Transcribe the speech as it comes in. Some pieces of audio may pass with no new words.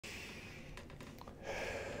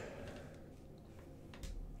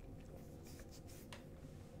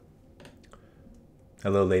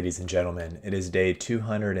Hello, ladies and gentlemen. It is day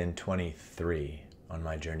 223 on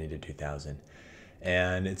my journey to 2000.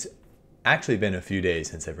 And it's actually been a few days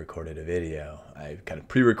since I've recorded a video. I've kind of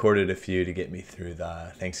pre-recorded a few to get me through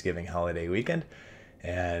the Thanksgiving holiday weekend.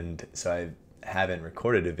 And so I haven't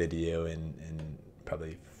recorded a video in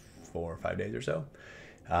probably 4 or 5 days or so.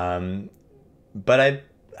 But I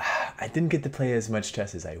didn't get to play as much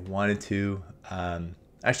chess as I wanted to.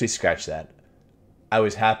 Actually, scratch that. I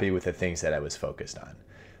was happy with the things that I was focused on.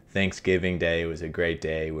 Thanksgiving Day was a great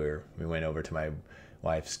day where we went over to my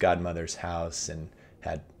wife's godmother's house and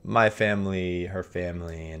had my family, her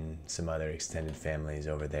family, and some other extended families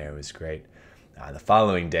over there. It was great. The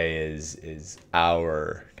following day is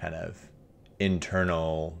our kind of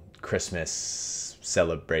internal Christmas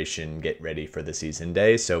celebration, get ready for the season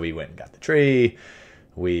day. So we went and got the tree.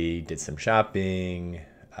 We did some shopping.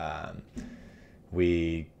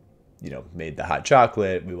 We made the hot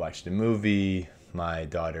chocolate. We watched a movie. My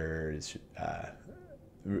daughter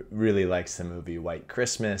really likes the movie White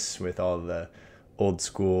Christmas with all the old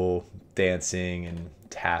school dancing and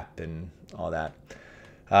tap and all that.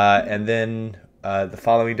 And then the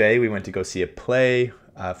following day, we went to go see a play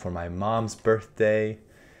for my mom's birthday.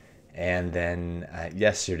 And then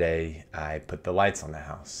yesterday, I put the lights on the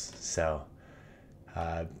house. So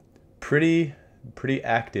pretty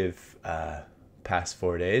active past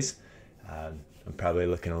 4 days. I'm probably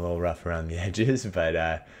looking a little rough around the edges, but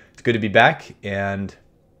it's good to be back. And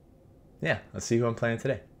yeah, let's see who I'm playing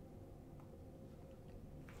today.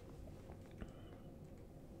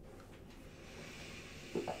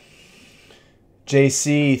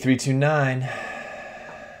 JC329.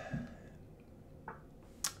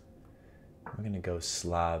 We're going to go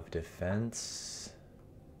Slav defense.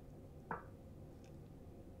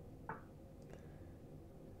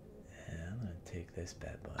 And I'm going to take this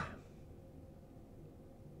bad boy.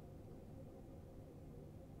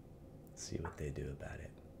 See what they do about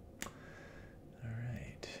it. All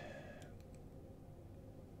right.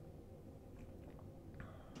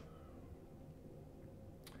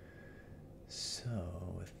 So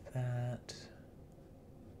with that,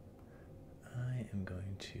 I am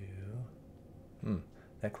going to...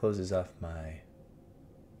 that closes off my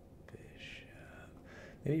bishop.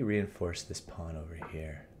 Maybe reinforce this pawn over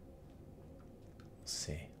here. We'll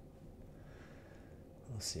see.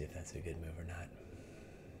 We'll see if that's a good move or not.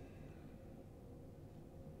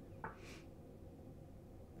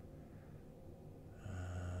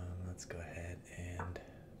 Let's go ahead and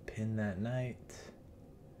pin that knight.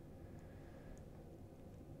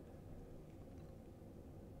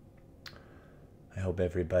 I hope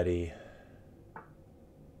everybody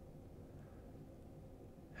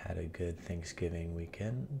had a good Thanksgiving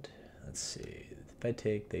weekend. Let's see. If I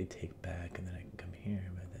take, they take back, and then I can come here,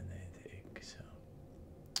 but then they take, so.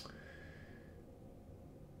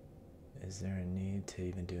 Is there a need to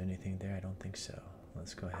even do anything there? I don't think so.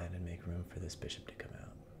 Let's go ahead and make room for this bishop to come out.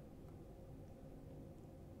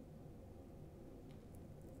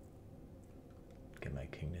 Get my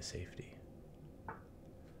king to safety.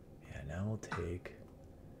 Yeah, now we'll take,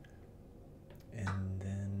 and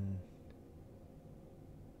then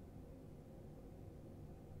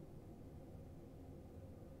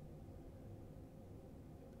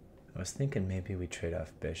I was thinking maybe we trade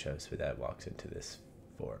off bishops, but that walks into this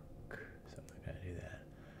fork, so I'm not gonna do that.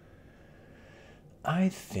 I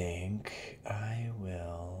think I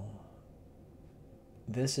will.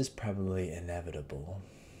 This is probably inevitable.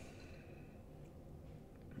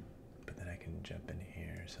 Jump in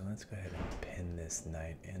here. So let's go ahead and pin this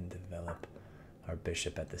knight and develop our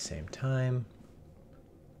bishop at the same time.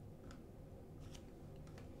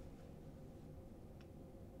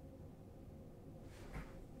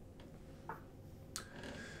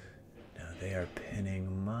 Now they are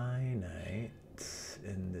pinning my knight,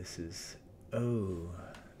 and this is, oh,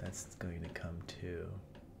 that's going to come too.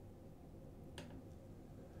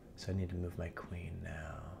 So I need to move my queen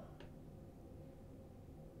now.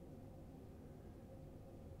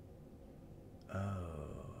 Oh.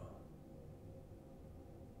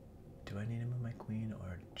 Do I need to move my queen,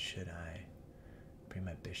 or should I bring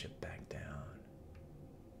my bishop back down?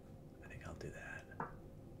 I think I'll do that.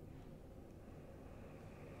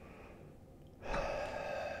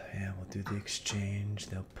 Yeah, we'll do the exchange.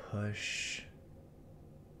 They'll push.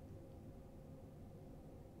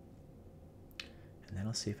 And then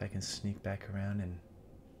I'll see if I can sneak back around and...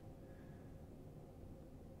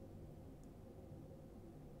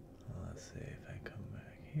 Let's see if I come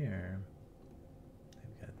back here.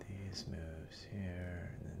 They've got these moves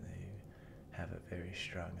here, and then they have a very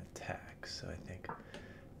strong attack. So I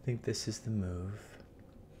think this is the move.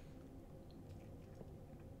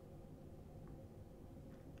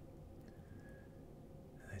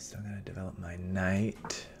 still gotta develop my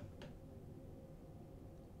knight.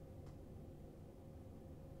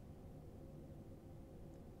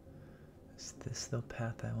 Is this the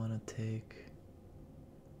path I want to take?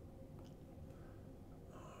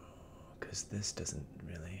 Because this doesn't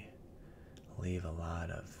really leave a lot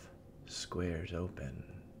of squares open.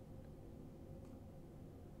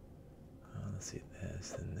 Oh, let's see,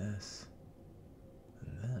 this, and this,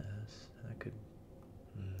 and this. I could,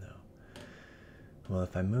 no. Well,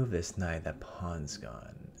 if I move this knight, that pawn's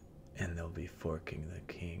gone, and they'll be forking the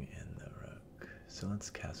king and the rook. So let's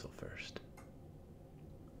castle first.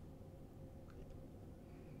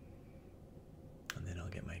 And then I'll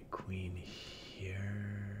get my queen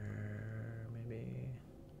here, maybe.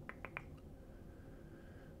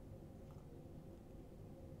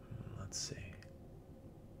 Let's see.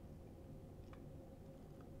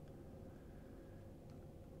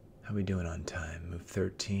 How are we doing on time? Move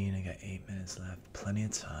 13. I got 8 minutes left. Plenty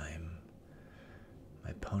of time.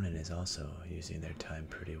 My opponent is also using their time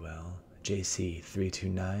pretty well. JC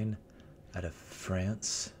 329 out of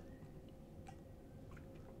France.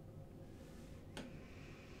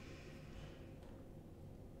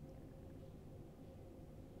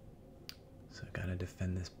 So I gotta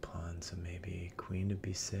defend this pawn, so maybe queen to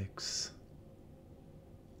b6.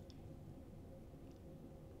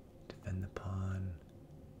 Defend the pawn.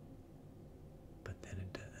 But then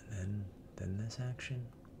then this action.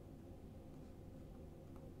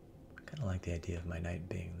 I kinda like the idea of my knight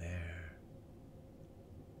being there.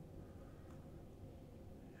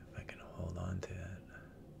 If I can hold on to it.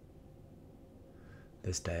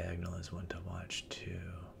 This diagonal is one to watch too.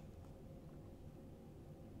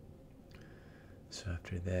 So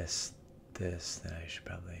after this, then I should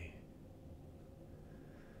probably...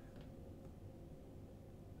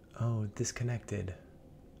 Oh, disconnected.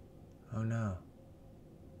 Oh no.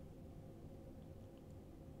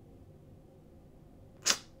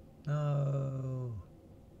 No.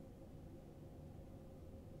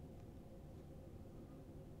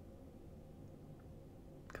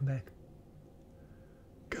 Come back.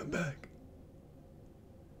 Come back.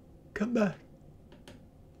 Come back.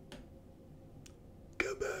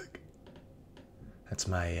 Come back. That's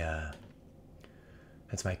my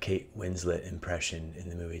Kate Winslet impression in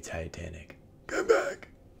the movie Titanic. Come back.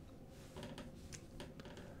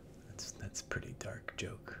 That's a pretty dark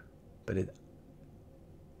joke, but it,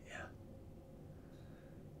 yeah.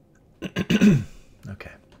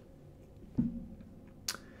 Okay.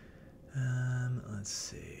 Let's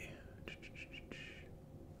see.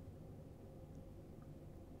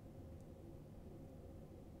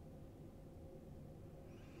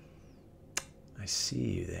 I see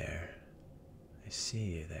you there. I see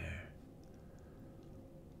you there.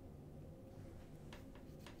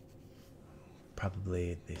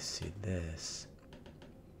 Probably they see this.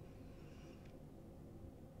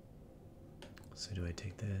 So do I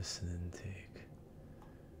take this and then take,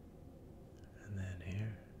 and then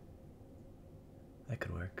here? That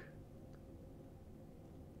could work.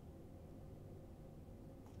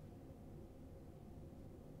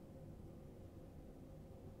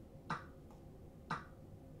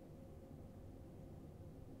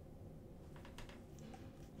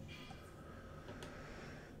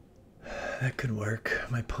 That could work.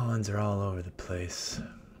 My pawns are all over the place.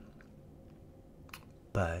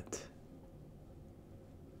 But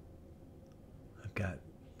I've got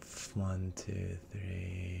 1, 2,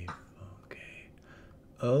 3. Okay.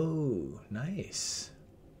 Oh, nice.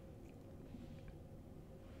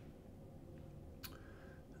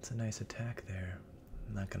 That's a nice attack there.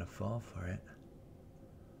 I'm not gonna fall for it.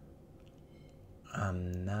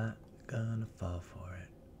 I'm not gonna fall for it.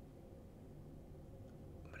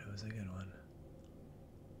 But it was a good one.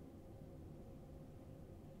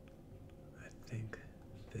 I think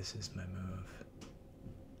this is my move.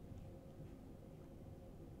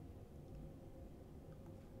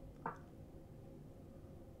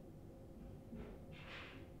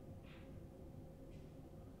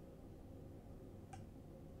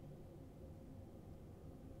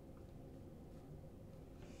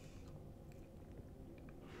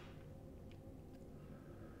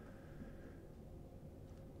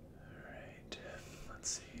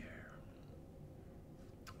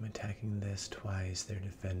 I'm attacking this twice, they're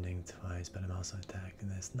defending twice, but I'm also attacking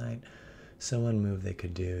this knight. So one move they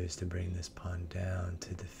could do is to bring this pawn down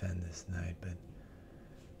to defend this knight, but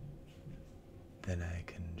then I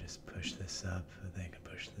can just push this up, they can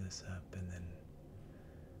push this up, and then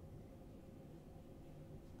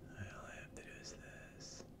all I have to do is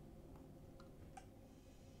this.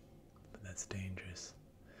 But that's dangerous.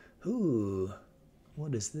 Ooh,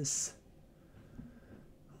 what is this?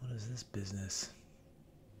 What is this business?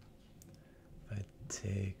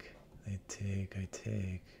 take, they take, I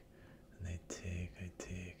take, and they take, I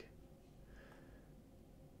take.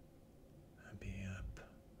 I'd be up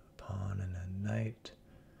a pawn and a knight,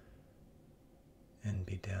 and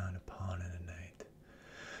be down a pawn and a knight.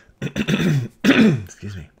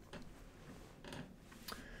 Excuse me.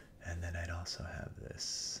 And then I'd also have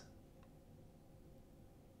this.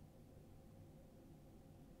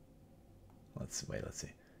 Let's see.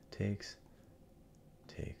 Takes,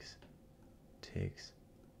 takes, takes,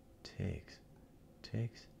 takes,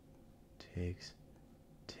 takes, takes,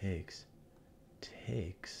 takes,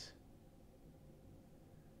 takes,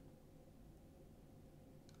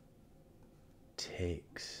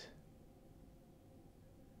 takes.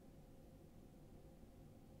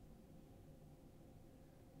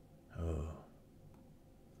 Oh.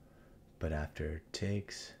 But after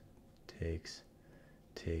takes, takes,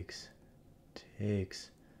 takes, takes,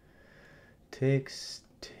 takes,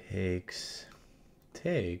 takes,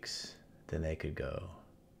 takes, then they could go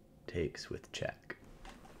takes with check.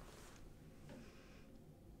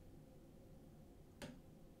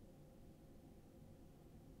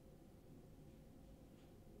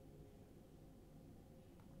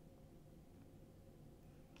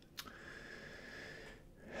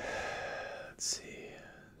 Let's see,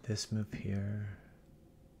 this move here.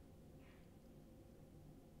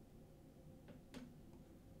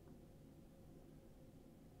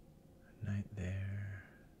 Knight there.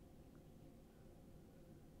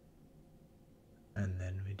 And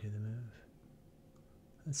then we do the move.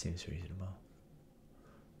 That seems reasonable.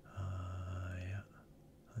 Yeah.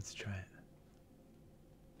 Let's try it.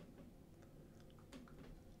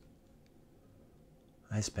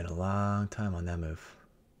 I spent a long time on that move.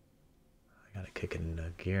 I gotta kick it into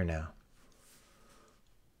gear now.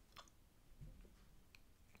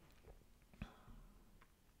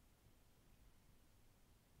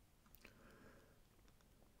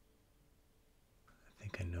 I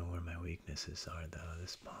think I know where my weaknesses are though.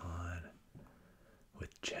 This pawn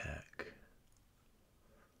with check.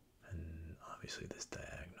 And obviously this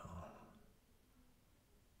diagonal.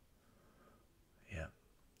 Yep.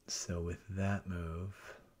 So with that move,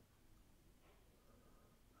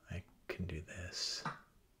 I can do this. And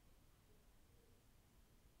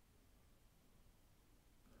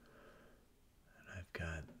I've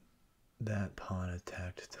got that pawn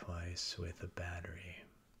attacked twice with a battery.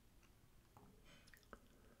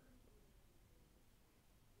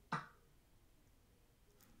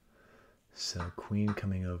 So queen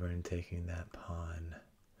coming over and taking that pawn.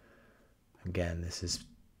 Again, this is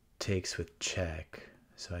takes with check.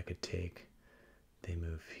 So I could take, they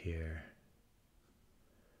move here.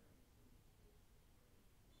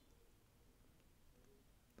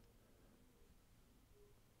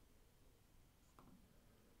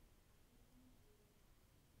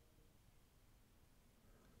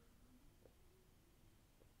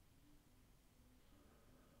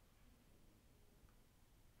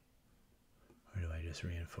 Or do I just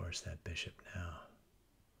reinforce that bishop now?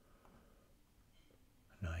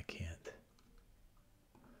 No, I can't.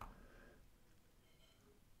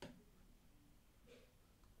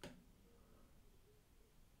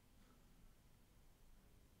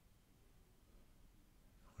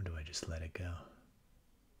 Or do I just let it go?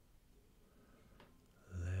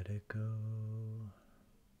 Let it go.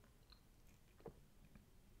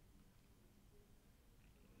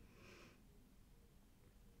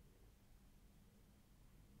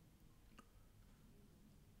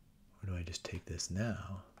 Or do I just take this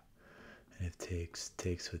now? And if takes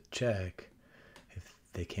with check, if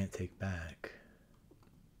they can't take back.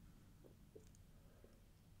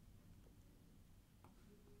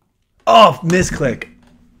 Oh, misclick.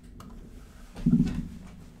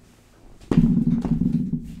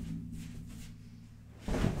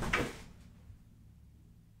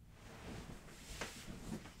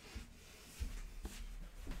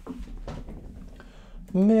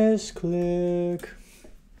 Misclick.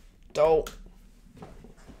 Dope.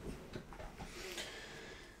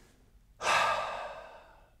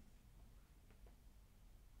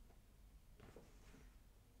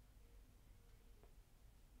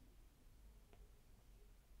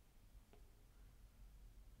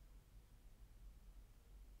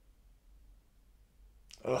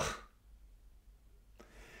 Ugh.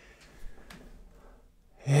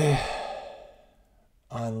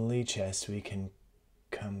 On Lichess we can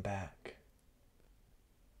come back.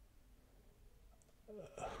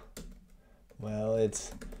 Well,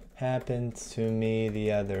 it's happened to me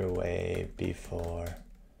the other way before,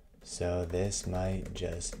 so this might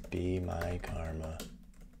just be my karma.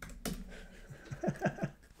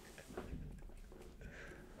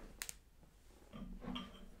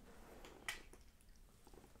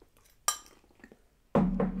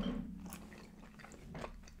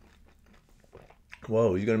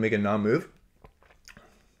 Whoa, he's gonna make a non-move?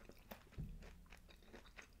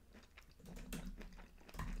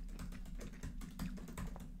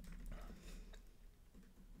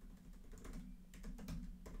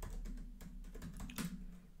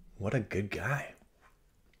 What a good guy.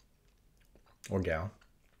 Or gal.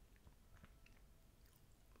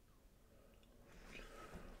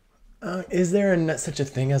 Is there such a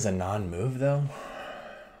thing as a non-move, though?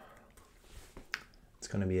 It's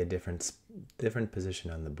going to be a different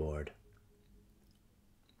position on the board.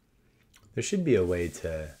 There should be a way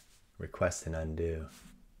to request an undo.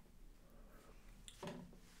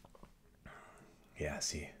 Yeah,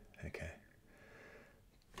 see. Okay.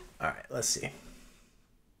 All right, let's see.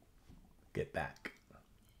 Get back.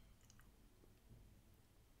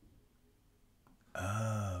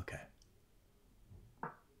 Oh, okay.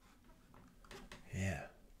 Yeah.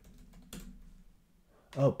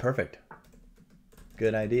 Oh, perfect.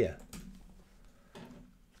 Good idea.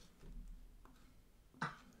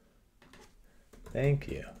 Thank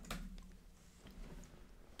you.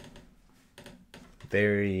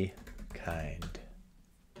 Very kind.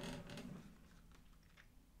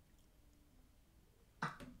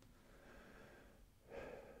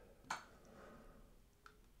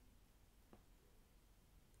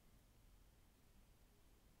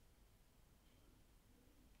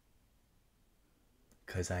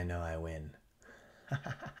 Because I know I win.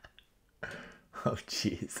 Oh,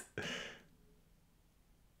 jeez.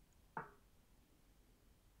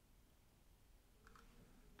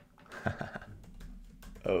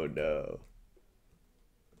 Oh, no.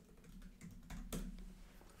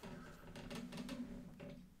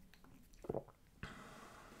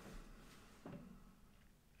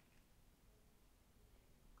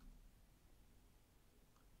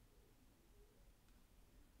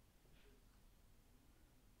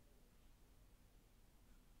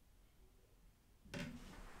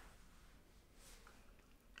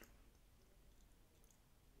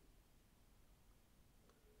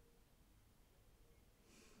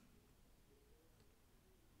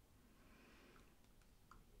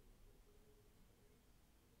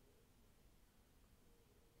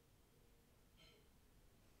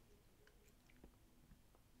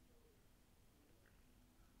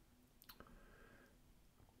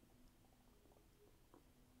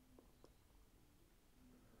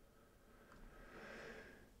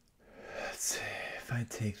 Let's see. If I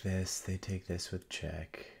take this, they take this with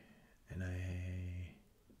check, and I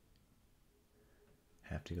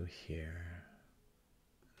have to go here.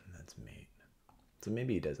 And that's mate. So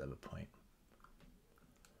maybe he does have a point.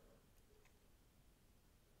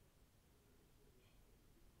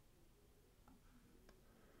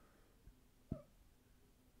 I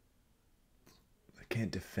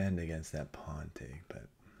can't defend against that pawn take, but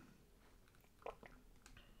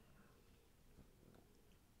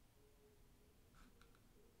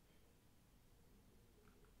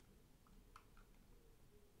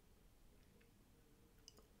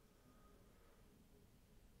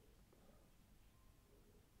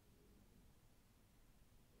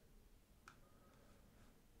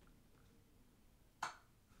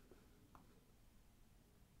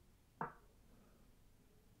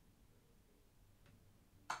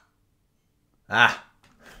ah,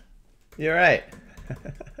 you're right.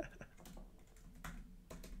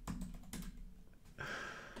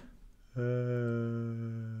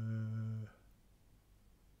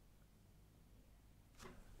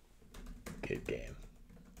 Good game.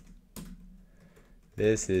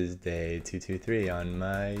 This is day 223 on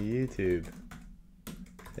my YouTube.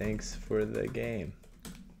 Thanks for the game.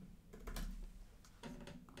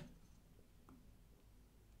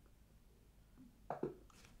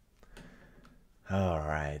 All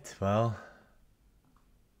right, well,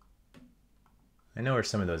 I know where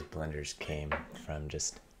some of those blunders came from,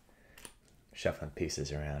 just shuffling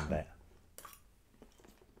pieces around, but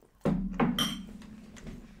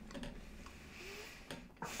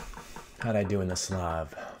how'd I do in the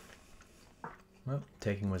Slav? Well,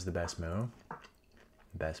 taking was the best move.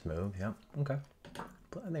 Best move, yep, okay.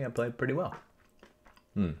 I think I played pretty well.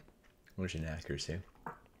 Where's your accuracy?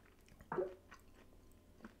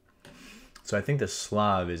 So I think the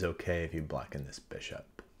Slav is okay if you block in this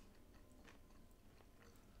bishop.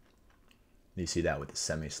 You see that with the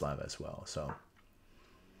semi-Slav as well, so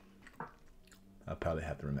I'll probably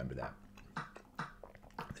have to remember that.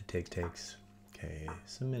 The takes. Okay,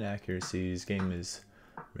 some inaccuracies. Game is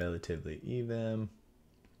relatively even.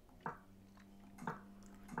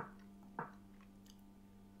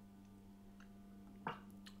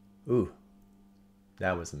 Ooh,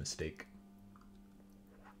 that was a mistake.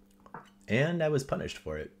 And I was punished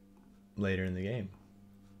for it later in the game.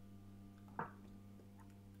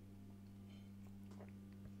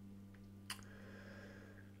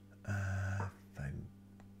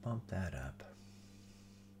 bump that up.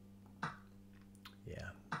 Yeah.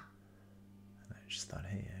 I just thought,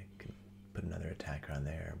 hey, I could put another attacker on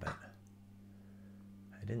there, but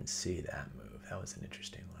I didn't see that move. That was an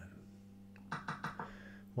interesting one.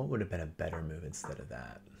 What would have been a better move instead of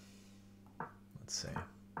that? Let's see.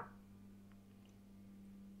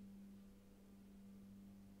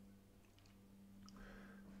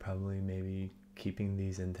 Probably maybe keeping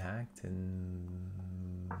these intact and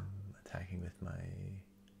attacking with my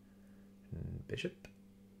bishop.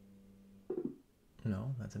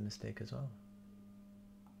 No, that's a mistake as well.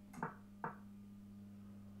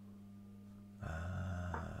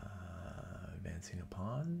 Advancing a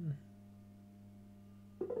pawn.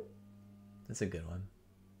 That's a good one.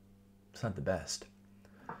 It's not the best.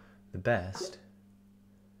 The best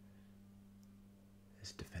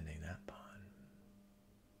is defending that pawn.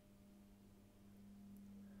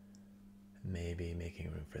 Maybe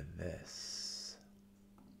making room for this.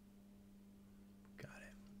 Got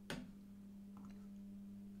it.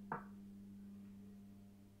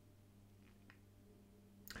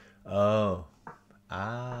 Oh.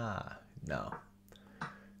 No.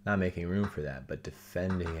 Not making room for that, but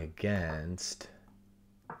defending against,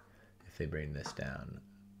 if they bring this down,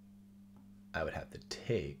 I would have to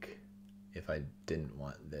take if I didn't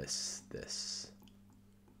want this.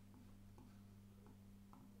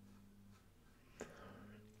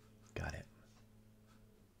 Got it.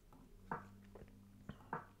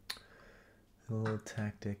 A little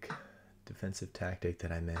tactic, defensive tactic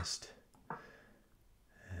that I missed.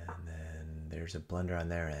 And then there's a blunder on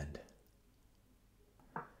their end.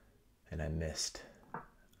 And I missed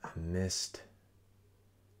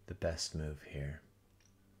the best move here.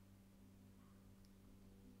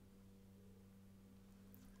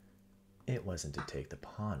 It wasn't to take the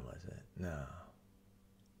pawn, was it? No.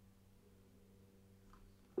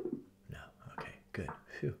 No, okay, good.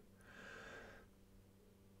 Phew.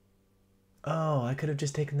 Oh, I could have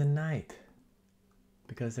just taken the knight.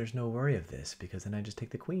 Because there's no worry of this, because then I just take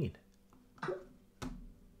the queen.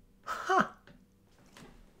 Ha!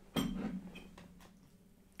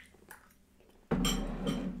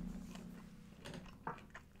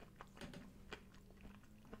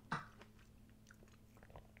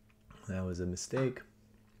 That was a mistake.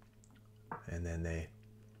 And then they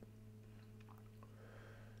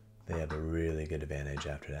have a really good advantage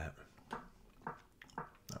after that.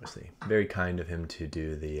 Obviously, very kind of him to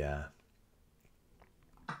do the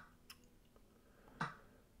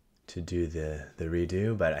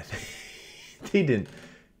redo, but I think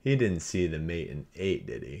he didn't see the mate in 8,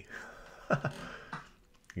 did he?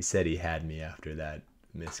 He said he had me after that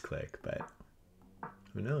misclick, but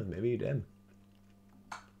who knows? Maybe he did.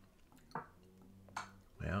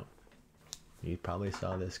 Well, you probably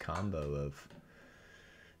saw this combo of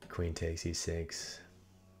queen takes e6,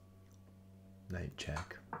 knight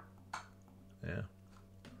check. Yeah.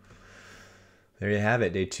 There you have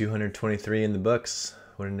it, day 223 in the books.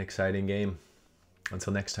 What an exciting game.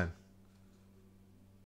 Until next time.